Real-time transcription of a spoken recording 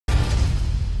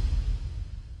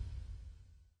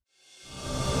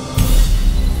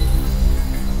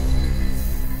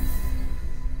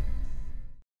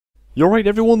You're right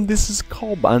everyone, this is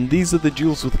Cobb and these are the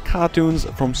duels with Cartoonz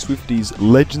from Swifty's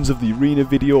Legends of the Arena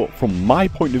video from my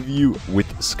point of view with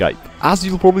Skype. As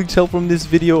you'll probably tell from this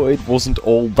video, it wasn't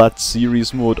all that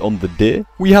serious mode on the day.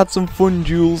 We had some fun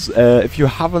duels. If you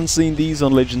haven't seen these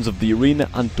on Legends of the Arena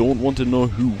and don't want to know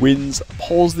who wins,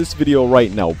 pause this video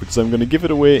right now because I'm going to give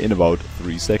it away in about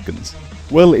 3 seconds.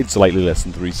 Well, it's slightly less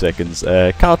than 3 seconds.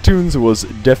 Cartoonz was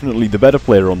definitely the better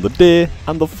player on the day,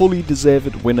 and the fully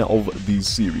deserved winner of these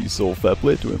series, so fair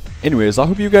play to him. Anyways, I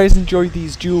hope you guys enjoyed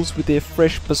these duels with a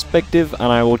fresh perspective,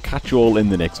 and I will catch you all in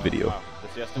the next video. Wow, the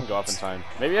CS didn't go up in time.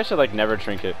 Maybe I should like never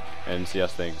trinket and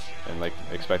CS things, and like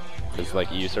expect, because like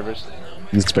EU servers?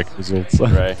 Expect results.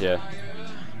 Right, yeah.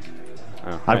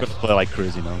 Oh, I've nice. got to play like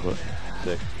crazy now, but...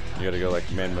 Sick. You gotta go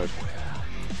like man mode.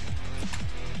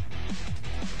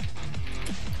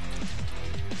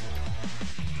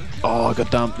 Oh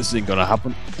goddamn, this ain't gonna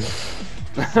happen.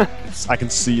 I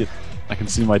can see it. I can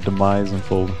see my demise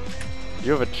unfolding.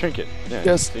 You have a trinket. Yeah,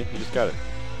 yes. See? You just got it.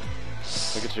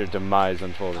 Look at your demise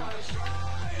unfolding.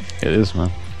 It is,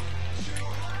 man.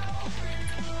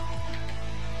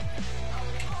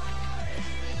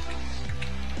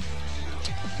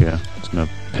 Yeah, just gonna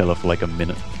pillar for like a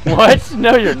minute. What?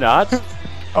 No, you're not.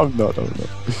 I'm not.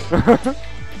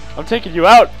 I'm taking you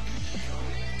out.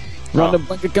 Random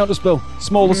blanket counterspell.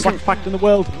 Smallest sack packed in the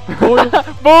world. Boom!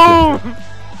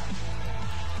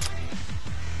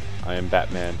 I am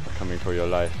Batman, coming for your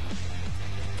life.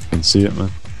 I can see it,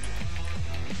 man.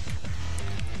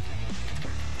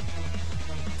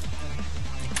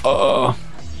 Oh.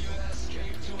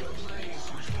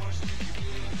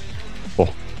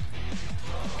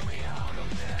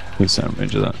 Please sound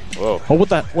range of that. Whoa. Oh,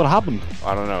 what happened?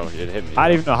 I don't know. It hit me. I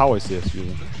don't even know how I see it.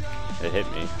 It hit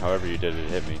me. However you did it, it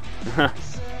hit me.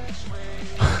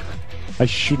 I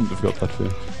shouldn't have got that fear.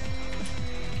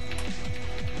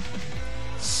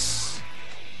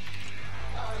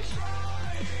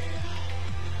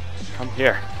 Come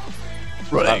here.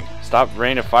 Running. Stop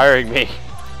rain of firing me.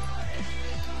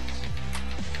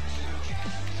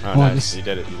 Oh, nice. You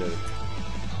did it. You did it.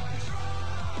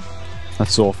 That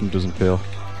so often doesn't pay off.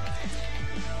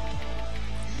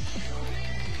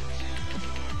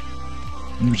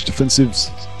 Huge defensives.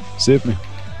 Save me.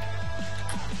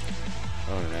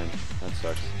 Oh man, that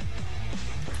sucks.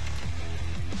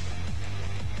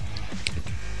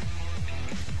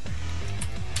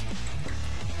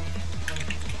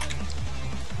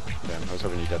 Damn, I was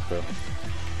hoping you death throw.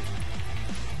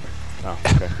 Oh,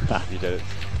 okay. You did it.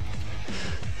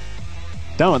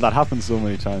 Damn it, that happens so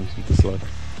many times with the slide.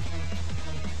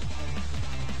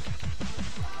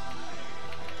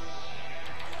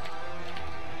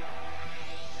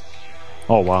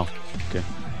 Oh wow. Okay.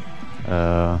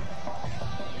 I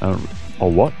don't. Oh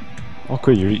what?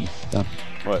 Okay, you're eating. Damn.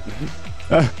 What?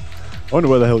 I wonder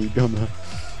where the hell you've gone there.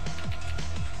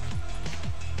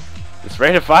 It's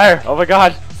rain of fire! Oh my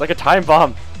god! It's like a time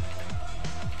bomb!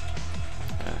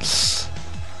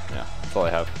 Yeah, that's all I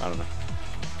have. I don't know.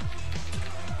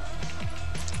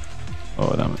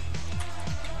 Oh damn it.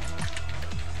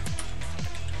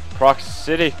 Proc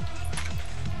City!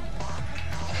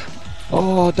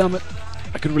 Oh damn it.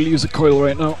 I could really use a coil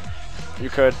right now. You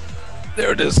could.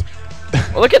 There it is.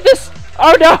 Oh, look at this!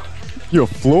 Oh no! You're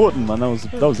floating, man.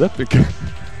 That was epic.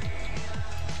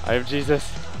 I am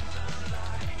Jesus.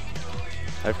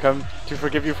 I've come to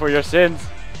forgive you for your sins.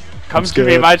 Come to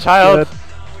me, my child!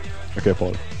 Okay,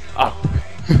 Paul. Oh.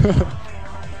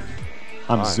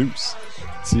 I'm Fine. Zeus.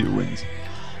 See who wins.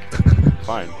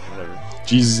 Fine, whatever.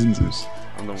 Jesus and Zeus.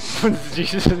 I'm the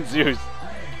Jesus and Zeus.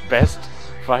 Best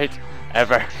fight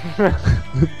ever.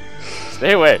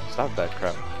 Stay away. Stop that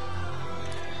crap.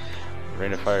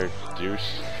 Rain of fire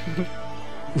douche.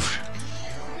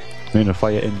 Rain of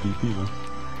fire MVP, man.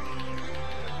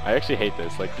 I actually hate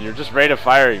this. Like, you're just rain of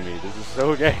firing me. This is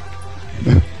so gay.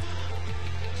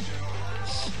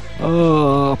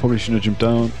 Oh, I probably shouldn't have jumped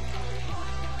down.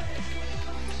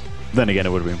 Then again, it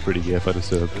would have been pretty gay if I'd have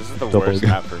said This is the worst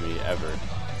map for me ever.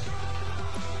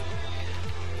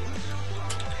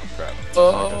 Crap.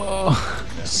 Oh.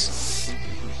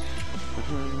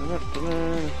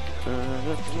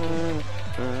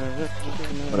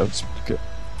 What else? Okay.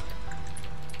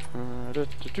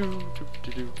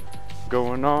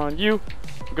 Going on you.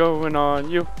 Going on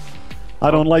you.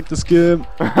 I don't like this game.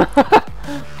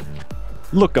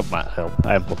 Look at my help.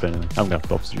 I haven't popped anything. I'm gonna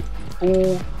props you.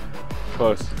 Ooh.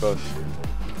 Close, close.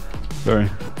 Very.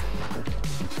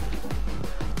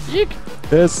 Eek.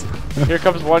 Yes. Here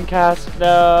comes one cast.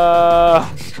 No.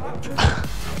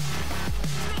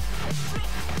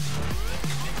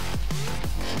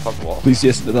 Pop the wall. Please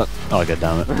yes to that. Oh god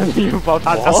damn it. You popped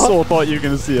the I wall? so thought you were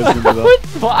gonna see us into that.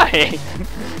 Why?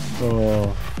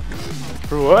 Oh.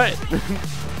 For what?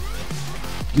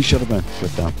 Please shut up, man.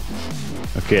 Good down.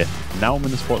 Okay, now I'm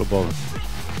in the spot above.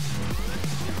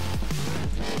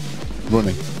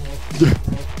 Running.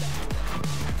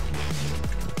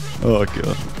 Oh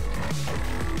god.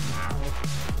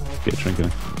 Get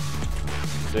drinking.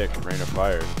 Sick. Rain of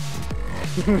fire.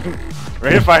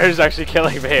 Rain of fire is actually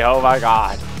killing me. Oh my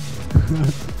god.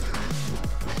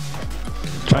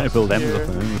 Trying to build emblems up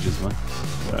and images, man.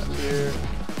 Right. Here.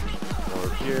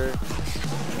 Over here.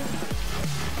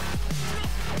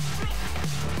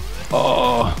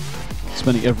 Oh,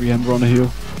 spending every ember on a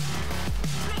heal.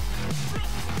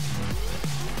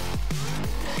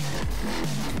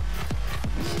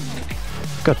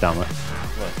 God damn it.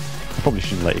 What? I probably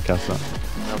shouldn't let you cast that.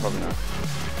 No, probably not.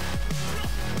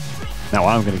 Now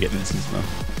I'm gonna get an instance now.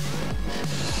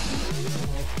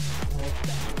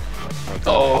 Okay.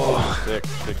 Oh. Sick.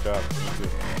 Sick job.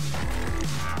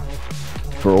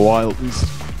 For a while, at least.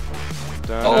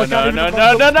 No,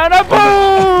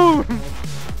 boom!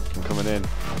 I'm coming in.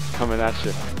 Coming at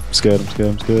you. I'm scared, I'm scared,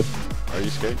 I'm scared. Are you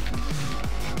scared?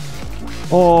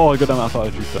 Oh, god damn it, I thought I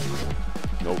juiced that.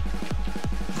 Nope.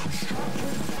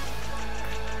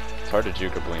 It's hard to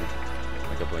juke a blink.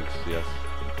 Like a blink CS.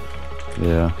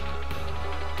 Yeah.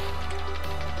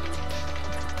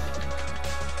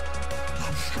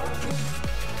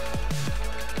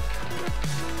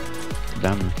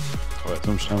 Damn it. What?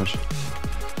 So much damage.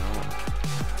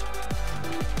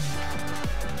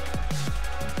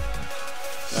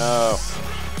 No.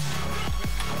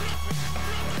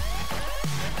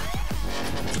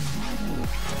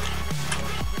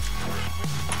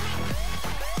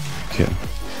 Okay.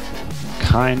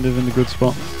 Kind of in a good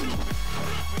spot.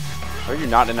 Why are you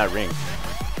not in that ring?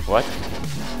 What?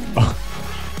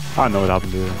 I know what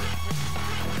happened to you.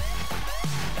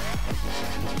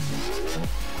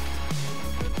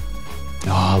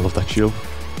 Oh, I love that shield.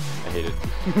 I hate it.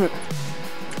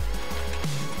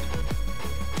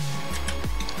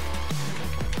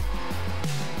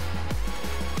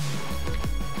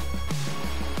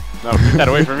 No, keep that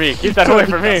away from me. Keep that away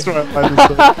from me.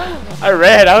 I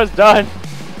ran. I was done.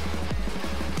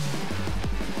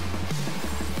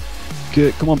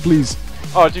 Okay, come on, please.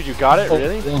 Oh, dude, you got it? Oh,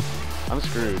 Really? yeah. I'm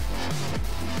screwed.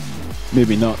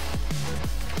 Maybe not.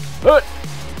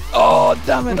 Oh,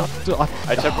 damn it.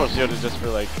 I tempo shielded just for,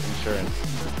 like, insurance.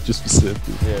 Just for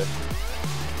safety. Yeah.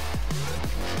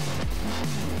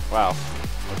 Wow.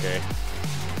 Okay.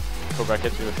 Cobrak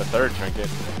hits me with the third trinket.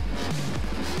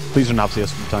 Please don't have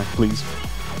CS from time, please.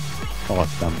 Oh,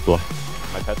 damn, block.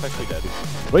 My pet's actually dead.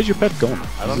 Where's your pet going?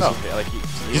 I don't know. Like, he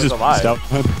He's was just alive. out,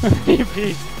 man. He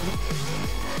peeked.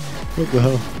 What the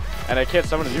hell? And I can't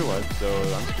summon a new one, so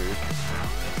I'm screwed.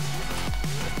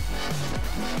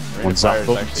 Rain One of Fire is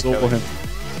zap actually solo killing him. me.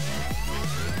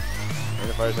 Rain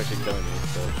of Fire is actually killing me,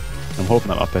 so... I'm hoping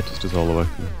that pet just does all the work.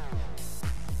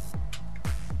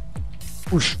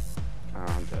 Whoosh. Oh,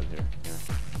 I'm dead here. Yeah.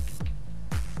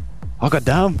 Oh, god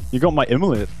damn. You got my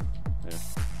immolate. Yeah.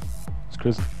 It's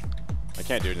crazy. I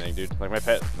can't do anything, dude. Like, my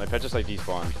pet just, like,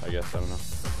 despawned, I guess. I don't know.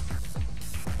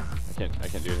 I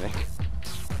can't do anything.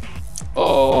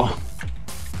 Oh.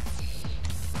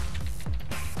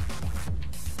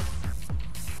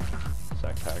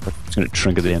 Sack pack. It's gonna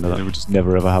trink at the end of that. It would just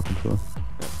never ever happen for them.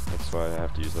 Yeah, that's why I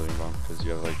have to use Living Bomb, because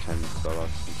you have, like, 10 spell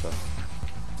ups and stuff.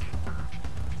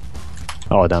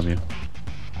 Oh, damn you.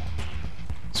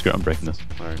 Screw it, I'm breaking this.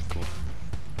 Alright, cool.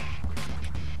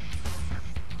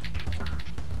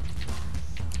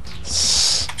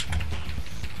 This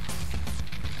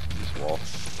wall.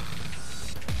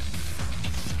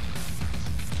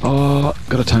 Oh,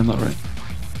 gotta time that right.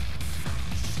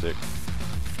 Sick.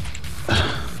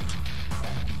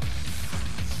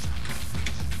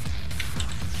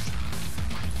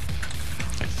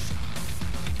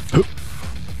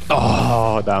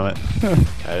 Oh, damn it.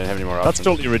 I didn't have any more options. That's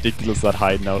totally ridiculous, that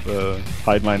hide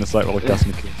line of sight while it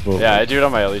casting kills. Well, Yeah, I do it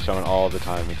on my Elite Shaman all the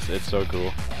time. It's so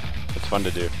cool. It's fun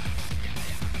to do.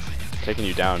 Taking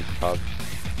you down, Bob.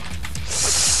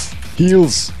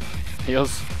 Heals!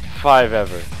 Heals 5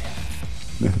 ever.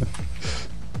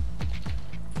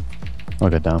 Oh,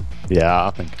 god damn. Yeah,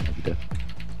 I think I'll be dead.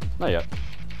 Not yet.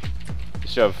 You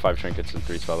should have 5 trinkets and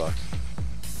 3 spell blocks.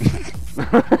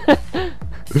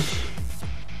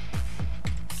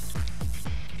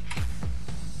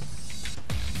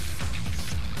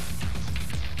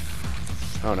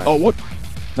 Oh, nice. Oh, what?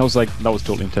 That was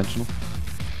totally intentional.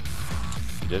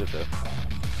 You did it though.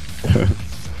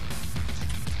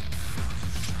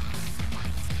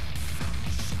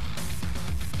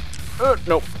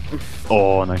 Nope.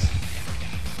 Oh, nice.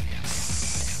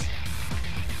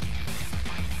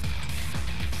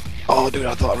 Oh, dude,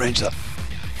 I thought I ranged that.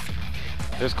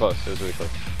 It was close. It was really close.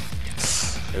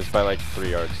 It was by like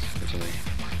 3 yards or something.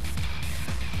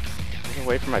 Get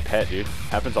away from my pet, dude.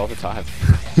 Happens all the time.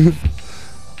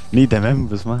 Need them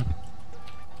embers, man.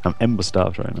 I'm ember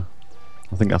starved right now.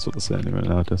 I think that's what they're saying right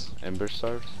nowadays. Ember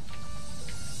starved?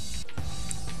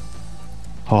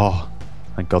 Oh,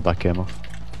 thank God that came off.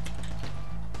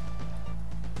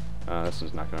 This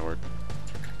one's not gonna work.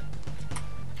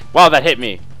 Wow, that hit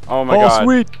me! Oh my god. Oh,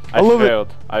 sweet! I love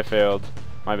failed. I failed.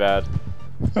 My bad.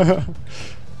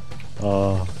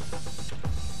 Oh,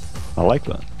 I like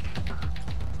that.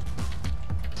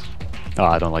 Oh,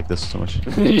 I don't like this so much.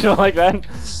 You don't like that?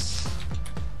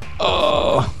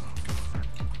 Oh,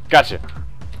 Gotcha.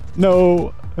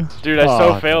 no. Dude, I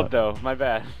so Oh, failed God. though. My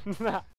bad.